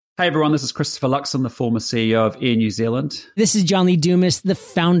Hey everyone, this is Christopher Luxon, the former CEO of Air New Zealand. This is John Lee Dumas, the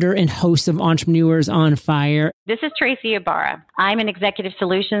founder and host of Entrepreneurs on Fire. This is Tracy Ibarra. I'm in Executive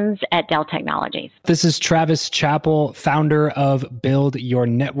Solutions at Dell Technologies. This is Travis Chappell, founder of Build Your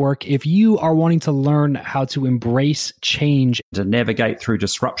Network. If you are wanting to learn how to embrace change, To navigate through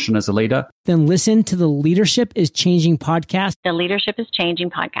disruption as a leader, Then listen to the Leadership is Changing podcast. The Leadership is Changing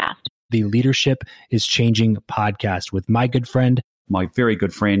podcast. the Leadership is Changing podcast with my good friend, my very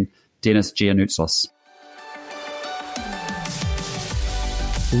good friend, Dennis Giannoutsos.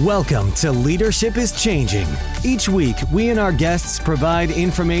 Welcome to Leadership is Changing. Each week, we and our guests provide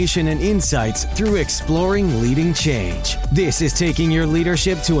information and insights through exploring leading change. This is taking your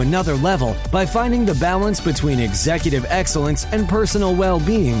leadership to another level by finding the balance between executive excellence and personal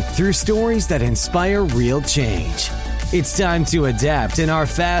well-being through stories that inspire real change. It's time to adapt in our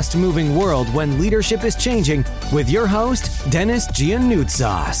fast-moving world when leadership is changing with your host, Dennis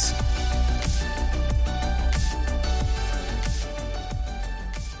Giannoutsos.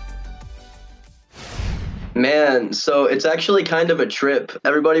 Man, so it's actually kind of a trip.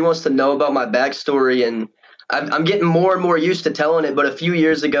 Everybody wants to know about my backstory, and I'm getting more and more used to telling it. But a few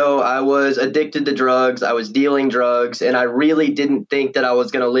years ago, I was addicted to drugs. I was dealing drugs, and I really didn't think that I was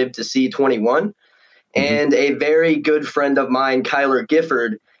going to live to see 21. And a very good friend of mine, Kyler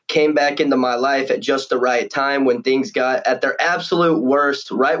Gifford, came back into my life at just the right time when things got at their absolute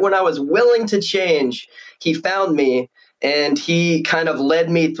worst. Right when I was willing to change, he found me. And he kind of led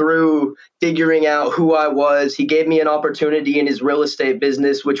me through figuring out who I was. He gave me an opportunity in his real estate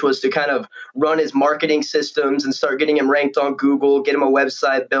business, which was to kind of run his marketing systems and start getting him ranked on Google, get him a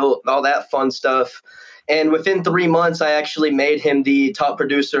website built, all that fun stuff. And within 3 months, I actually made him the top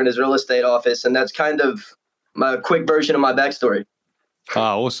producer in his real estate office. And that's kind of my quick version of my backstory.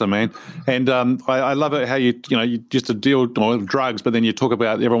 Oh, awesome, man. And I love it how you just to deal with drugs, but then you talk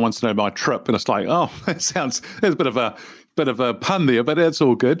about everyone wants to know my trip, and it's like, oh, there's a bit of a pun there, but that's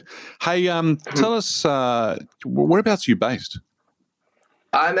all good. Hey, tell us, whereabouts are you based?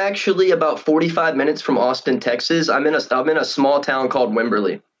 I'm actually about 45 minutes from Austin, Texas. I'm in a small town called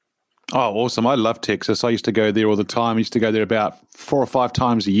Wimberley. Oh, awesome. I love Texas. I used to go there all the time. I used to go there about 4 or 5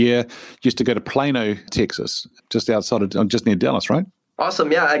 times a year. Used to go to Plano, Texas, just near Dallas, right?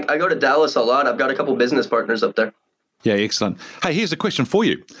 Awesome. Yeah, I go to Dallas a lot. I've got a couple business partners up there. Yeah, excellent. Hey, here's a question for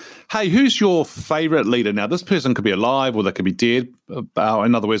you. Hey, who's your favorite leader? Now, this person could be alive or they could be dead,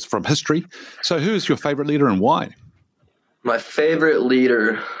 in other words, from history. So who's your favorite leader and why? My favorite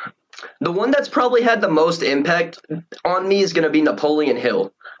leader, the one that's probably had the most impact on me is going to be Napoleon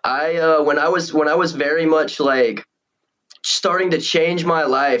Hill. When I was very much like starting to change my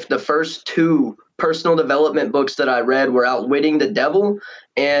life, the first 2 personal development books that I read were Outwitting the Devil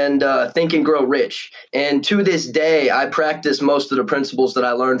and Think and Grow Rich. And to this day, I practice most of the principles that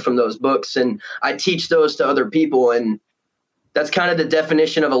I learned from those books, and I teach those to other people. And that's kind of the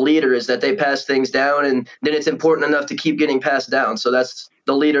definition of a leader, is that they pass things down, and then it's important enough to keep getting passed down. So that's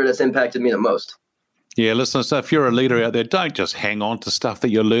the leader that's impacted me the most. Yeah, listen, so if you're a leader out there, don't just hang on to stuff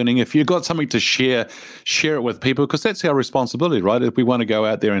that you're learning. If you've got something to share it with people, because that's our responsibility, right? If we want to go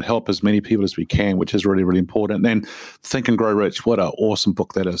out there and help as many people as we can, which is really, really important. And then Think and Grow Rich, what an awesome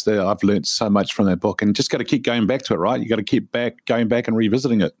book that is. I've learned so much from that book, and just got to keep going back to it, right? You got to keep going back and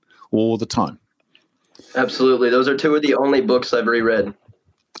revisiting it all the time. Absolutely. Those are 2 of the only books I've reread.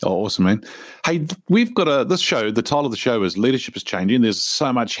 Oh, awesome, man. Hey, we've got this show, the title of the show is Leadership is Changing. There's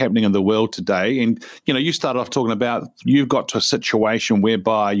so much happening in the world today. And, you started off talking about you've got to a situation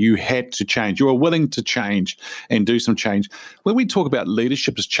whereby you had to change. You were willing to change and do some change. When we talk about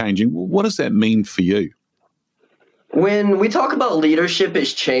leadership is changing, what does that mean for you? When we talk about leadership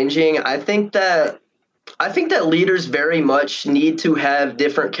is changing, I think that leaders very much need to have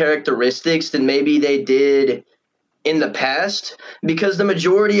different characteristics than maybe they did in the past, because the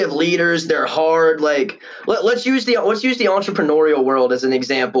majority of leaders, they're hard. Like let's use the entrepreneurial world as an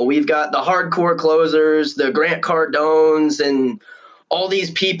example. We've got the hardcore closers, the Grant Cardones, and all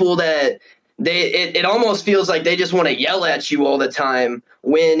these people that it almost feels like they just want to yell at you all the time.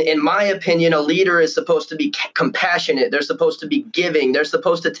 When, in my opinion, a leader is supposed to be compassionate. They're supposed to be giving. They're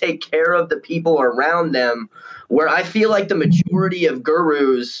supposed to take care of the people around them. Where I feel like the majority of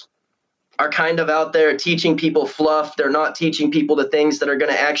gurus are kind of out there teaching people fluff. They're not teaching people the things that are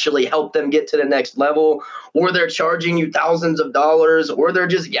going to actually help them get to the next level, or they're charging you thousands of dollars, or they're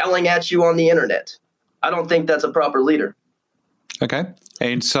just yelling at you on the internet. I don't think that's a proper leader. Okay.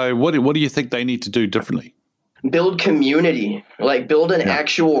 And so what do you think they need to do differently? build community, like build an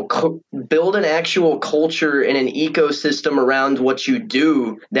actual culture and an ecosystem around what you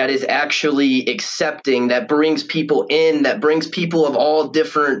do that is actually accepting, that brings people in, that brings people of all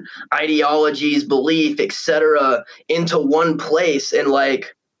different ideologies, belief, etc. into one place, and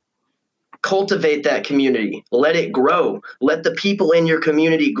like cultivate that community. Let it grow. Let the people in your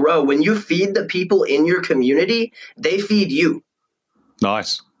community grow. When you feed the people in your community, they feed you.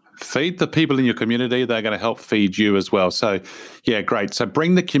 Nice. Feed the people in your community. They're going to help feed you as well. So, yeah, great. So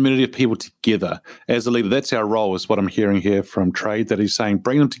bring the community of people together as a leader. That's our role, is what I'm hearing here from Trey, that he's saying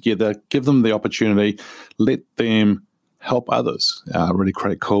bring them together, give them the opportunity, let them help others. Really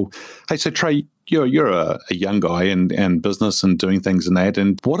quite cool. Hey, so Trey, you're a young guy and business and doing things in that.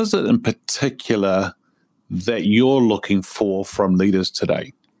 And what is it in particular that you're looking for from leaders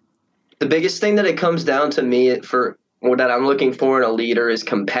today? The biggest thing that it comes down to me that I'm looking for in a leader is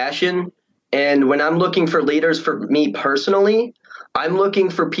compassion. And when I'm looking for leaders, for me personally, I'm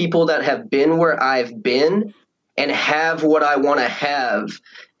looking for people that have been where I've been and have what I want to have.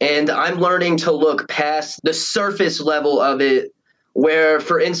 And I'm learning to look past the surface level of it, where,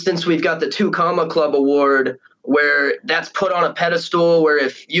 for instance, we've got the 2 Comma Club Award, where that's put on a pedestal, where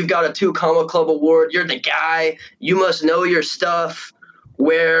if you've got a 2 Comma Club Award, you're the guy, you must know your stuff,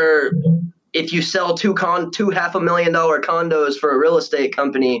 where if you sell two $500,000 condos for a real estate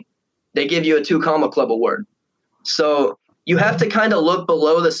company, they give you a 2 Comma Club Award. So you have to kind of look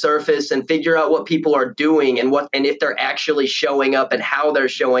below the surface and figure out what people are doing and if they're actually showing up and how they're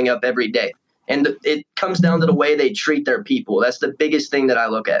showing up every day. And it comes down to the way they treat their people. That's the biggest thing that I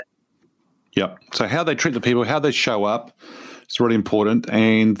look at. Yep. So how they treat the people, how they show up, it's really important,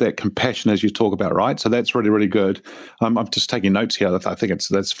 and that compassion, as you talk about, right? So that's really, really good. I'm just taking notes here. I think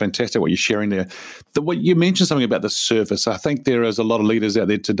that's fantastic what you're sharing there. What you mentioned something about the surface. I think there is a lot of leaders out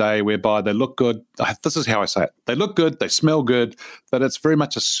there today whereby they look good. This is how I say it. They look good, they smell good, but it's very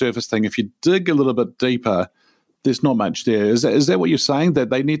much a surface thing. If you dig a little bit deeper, there's not much there. Is that what you're saying? That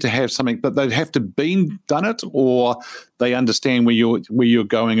they need to have something, that they have to done it, or they understand where you're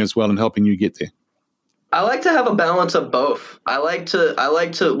going as well and helping you get there? I like to have a balance of both. I like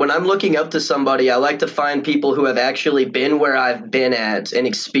to, when I'm looking up to somebody, I like to find people who have actually been where I've been at and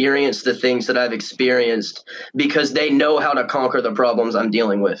experienced the things that I've experienced, because they know how to conquer the problems I'm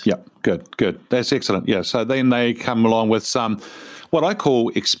dealing with. Yeah, good. That's excellent. Yeah, so then they come along with some, what I call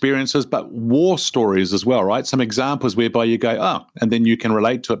experiences, but war stories as well, right? Some examples whereby you go, and then you can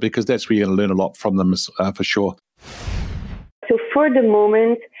relate to it, because that's where you're going to learn a lot from them for sure. So for the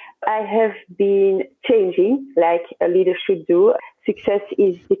moment, I have been changing like a leader should do. Success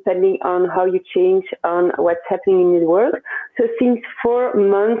is depending on how you change on what's happening in the world. So since 4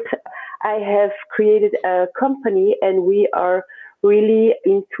 months, I have created a company, and we are really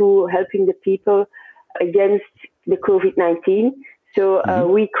into helping the people against the COVID-19. So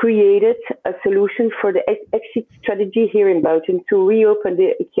we created a solution for the exit strategy here in Belgium to reopen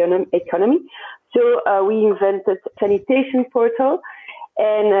the economy. So we invented sanitation portal.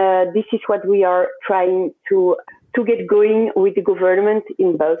 And this is what we are trying to get going with the government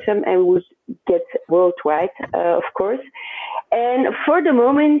in Belgium, and we'll get worldwide, of course. And for the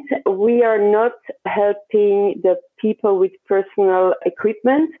moment, we are not helping the people with personal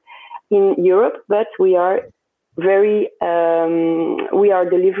equipment in Europe, but we are we are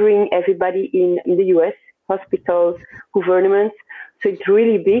delivering everybody in the US, hospitals, governments. So it's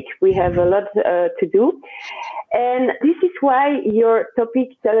really big. We have a lot to do. And this is why your topic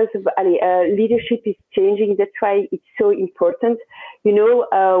tells us about leadership is changing. That's why it's so important. You know,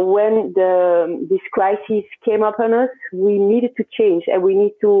 when this crisis came up on us, we needed to change, and we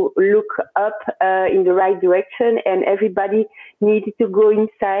need to look up in the right direction, and everybody needed to go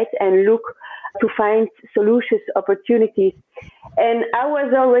inside and look to find solutions, opportunities. And I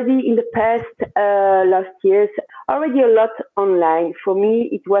was already in the past last years already a lot online. For me,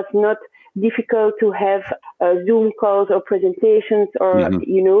 it was not difficult to have Zoom calls or presentations or,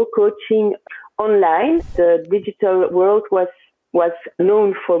 coaching online. The digital world was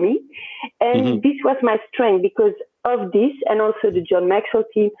known for me. And this was my strength because of this, and also the John Maxwell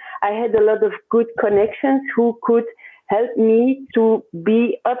team. I had a lot of good connections who could help me to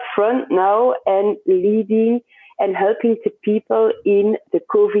be upfront now and leading and helping the people in the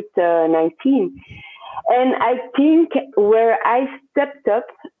COVID-19. And I think where I stepped up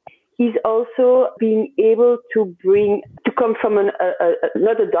is also being able to come from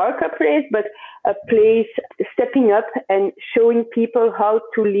not a darker place, but a place stepping up and showing people how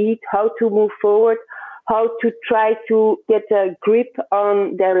to lead, how to move forward, how to try to get a grip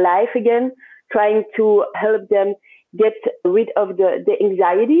on their life again, trying to help them get rid of the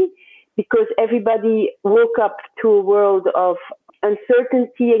anxiety. because everybody woke up to a world of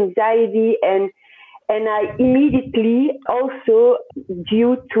uncertainty, anxiety, and I immediately also,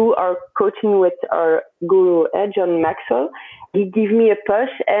 due to our coaching with our guru, John Maxwell, he gave me a push,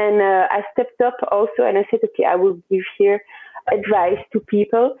 and I stepped up also, and I said, okay, I will give here advice to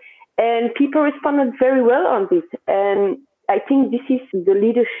people, and people responded very well on this. And I think this is the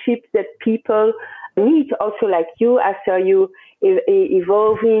leadership that people need, also like you. I saw you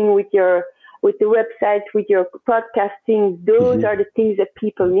evolving with the website, with your podcasting. Those are the things that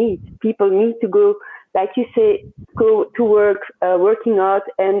people need. People need to go, like you say, go to work, working out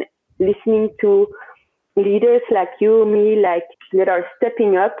and listening to leaders like you, me, like that are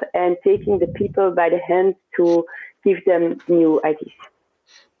stepping up and taking the people by the hand to give them new ideas.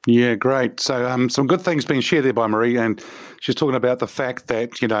 Yeah, great. So some good things being shared there by Marie, and she's talking about the fact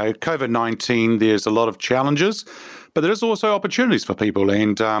that, COVID-19, there's a lot of challenges, but there's also opportunities for people,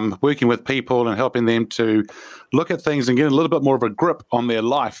 and working with people and helping them to look at things and get a little bit more of a grip on their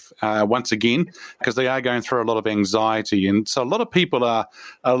life once again, because they are going through a lot of anxiety. And so a lot of people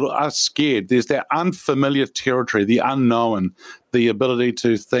are scared. There's that unfamiliar territory, the unknown, the ability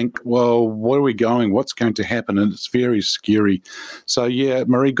to think, well, where are we going? What's going to happen? And it's very scary. So, yeah,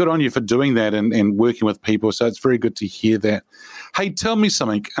 Marie, good on you for doing that and working with people. So it's very good to hear that. Hey, tell me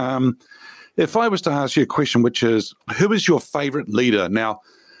something. If I was to ask you a question, which is, who is your favorite leader? Now,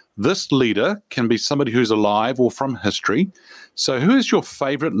 this leader can be somebody who's alive or from history. So who is your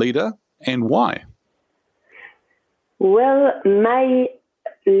favorite leader and why? Well, my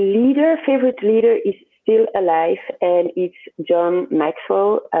favorite leader is still alive, and it's John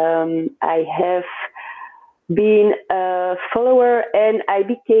Maxwell. I have been a follower, and I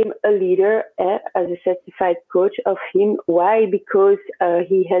became a leader as a certified coach of him. Why? Because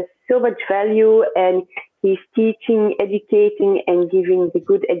he has so much value, and he's teaching, educating, and giving the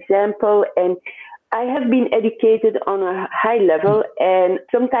good example. And I have been educated on a high level, and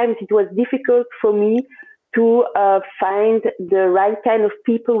sometimes it was difficult for me to find the right kind of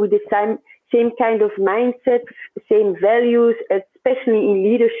people with the same kind of mindset, same values, especially in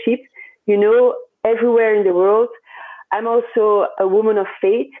leadership, everywhere in the world. I'm also a woman of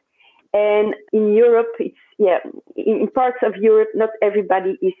faith, and in Europe, in parts of Europe, not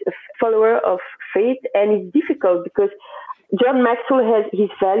everybody is a follower of faith, and it's difficult because John Maxwell his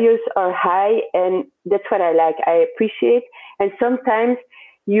values are high, and that's what I like. I appreciate, and sometimes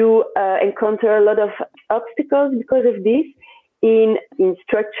you encounter a lot of obstacles because of this in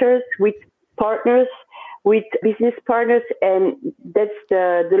structures with partners, with business partners, and that's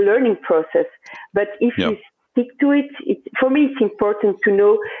the learning process. But if you stick to it, for me, it's important to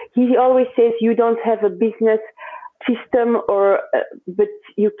know. He always says you don't have a business system, but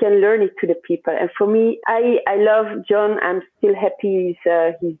you can learn it to the people. And for me, I love John. I'm still happy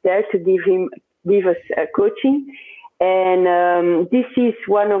he's there to give us coaching. And this is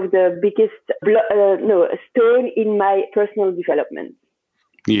one of the biggest stone in my personal development.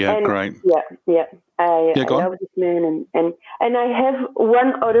 Yeah, and, great. Yeah. I love this man, and I have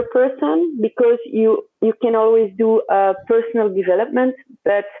one other person, because you can always do personal development,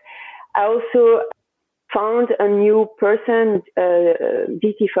 but I also found a new person,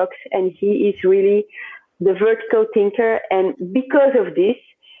 DT Fox, and he is really the vertical thinker. And because of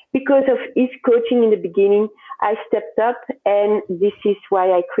his coaching in the beginning, I stepped up, and this is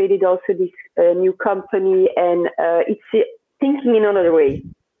why I created also this new company, and it's thinking in another way.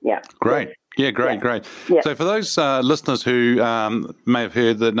 Yeah. Great. Yeah, great. Yeah. So for those listeners who may have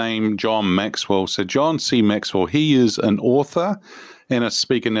heard the name John Maxwell, so John C. Maxwell, he is an author and a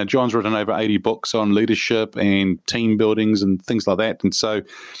speaker. Now, John's written over 80 books on leadership and team buildings and things like that. And so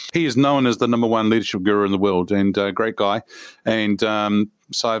he is known as the number one leadership guru in the world, and a great guy. And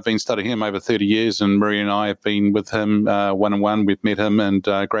so I've been studying him over 30 years, and Marie and I have been with him one-on-one. We've met him, and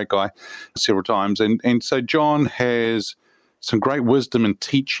great guy several times. And so John has some great wisdom and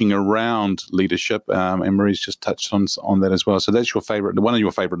teaching around leadership, and Marie's just touched on that as well. So that's one of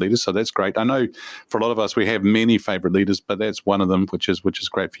your favorite leaders. So that's great. I know for a lot of us, we have many favorite leaders, but that's one of them, which is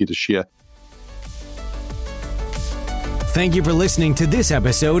great for you to share. Thank you for listening to this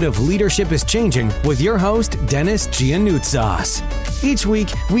episode of Leadership is Changing with your host, Dennis Giannoutsas. Each week,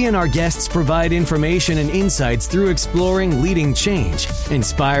 we and our guests provide information and insights through exploring leading change,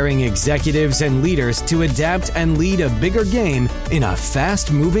 inspiring executives and leaders to adapt and lead a bigger game in a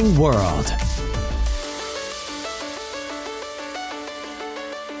fast-moving world.